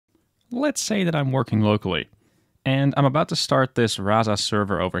Let's say that I'm working locally, and I'm about to start this Rasa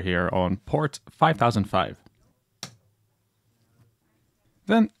server over here on port 5005.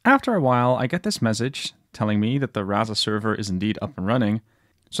 Then, after a while, I get this message telling me that the Rasa server is indeed up and running,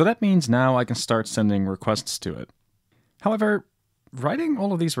 so that means now I can start sending requests to it. However, writing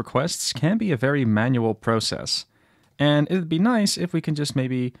all of these requests can be a very manual process, and it'd be nice if we can just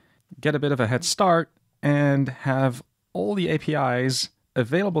maybe get a bit of a head start and have all the APIs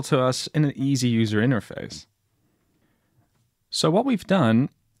available to us in an easy user interface. So what we've done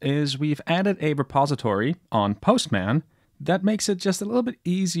is we've added a repository on Postman that makes it just a little bit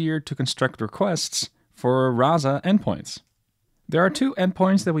easier to construct requests for Rasa endpoints. There are two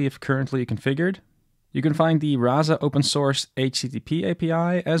endpoints that we have currently configured. You can find the Rasa open source HTTP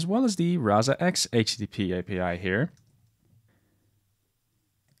API as well as the Rasa X HTTP API here.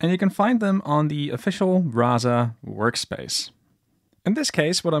 And you can find them on the official Rasa workspace. In this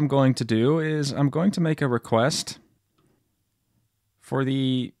case, what I'm going to do is I'm going to make a request for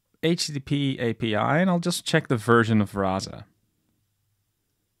the HTTP API, and I'll just check the version of Rasa.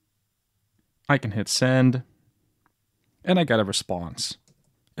 I can hit send, and I get a response.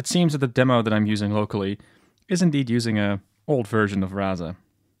 It seems that the demo that I'm using locally is indeed using an old version of Rasa.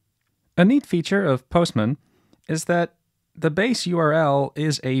 A neat feature of Postman is that the base URL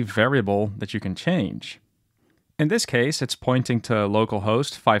is a variable that you can change. In this case, it's pointing to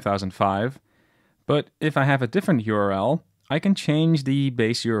localhost 5005, but if I have a different URL, I can change the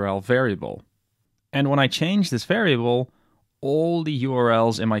base URL variable. And when I change this variable, all the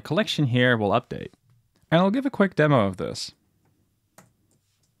URLs in my collection here will update. And I'll give a quick demo of this.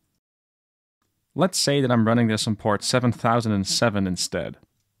 Let's say that I'm running this on port 7007 instead.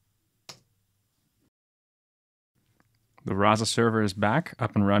 The Rasa server is back,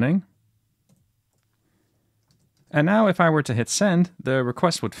 up and running. And now if I were to hit send, the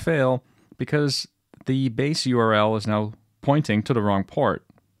request would fail because the base URL is now pointing to the wrong port.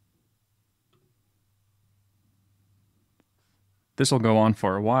 This will go on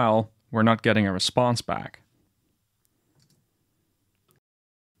for a while. We're not getting a response back.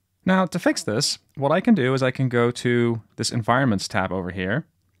 Now, to fix this, what I can do is I can go to this Environments tab over here,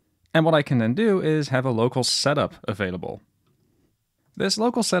 and what I can then do is have a local setup available. This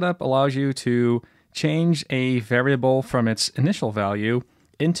local setup allows you to change a variable from its initial value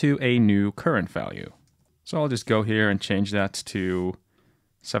into a new current value. So I'll just go here and change that to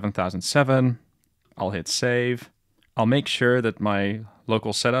 7007. I'll hit save. I'll make sure that my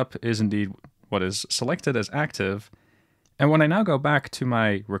local setup is indeed what is selected as active. And when I now go back to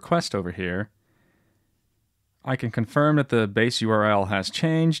my request over here, I can confirm that the base URL has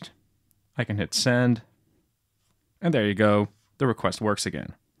changed. I can hit send. And there you go. The request works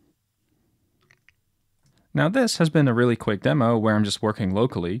again. Now this has been a really quick demo where I'm just working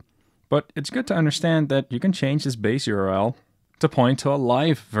locally, but it's good to understand that you can change this base URL to point to a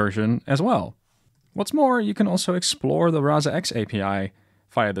live version as well. What's more, you can also explore the Rasa X API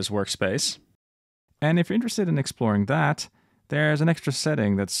via this workspace. And if you're interested in exploring that, there's an extra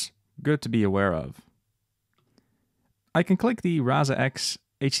setting that's good to be aware of. I can click the Rasa X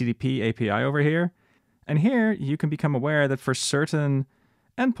HTTP API over here, and here you can become aware that for certain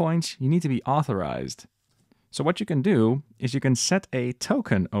endpoints you need to be authorized. So what you can do is you can set a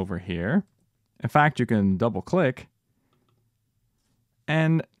token over here. In fact, you can double click,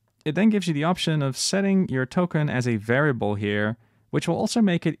 and it then gives you the option of setting your token as a variable here, which will also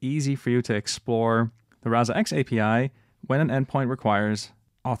make it easy for you to explore the Rasa X API when an endpoint requires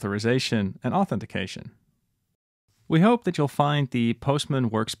authorization and authentication. We hope that you'll find the Postman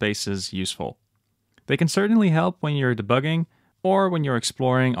workspaces useful. They can certainly help when you're debugging or when you're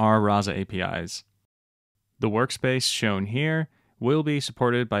exploring our Rasa APIs. The workspace shown here will be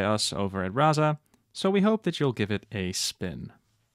supported by us over at Rasa, so we hope that you'll give it a spin.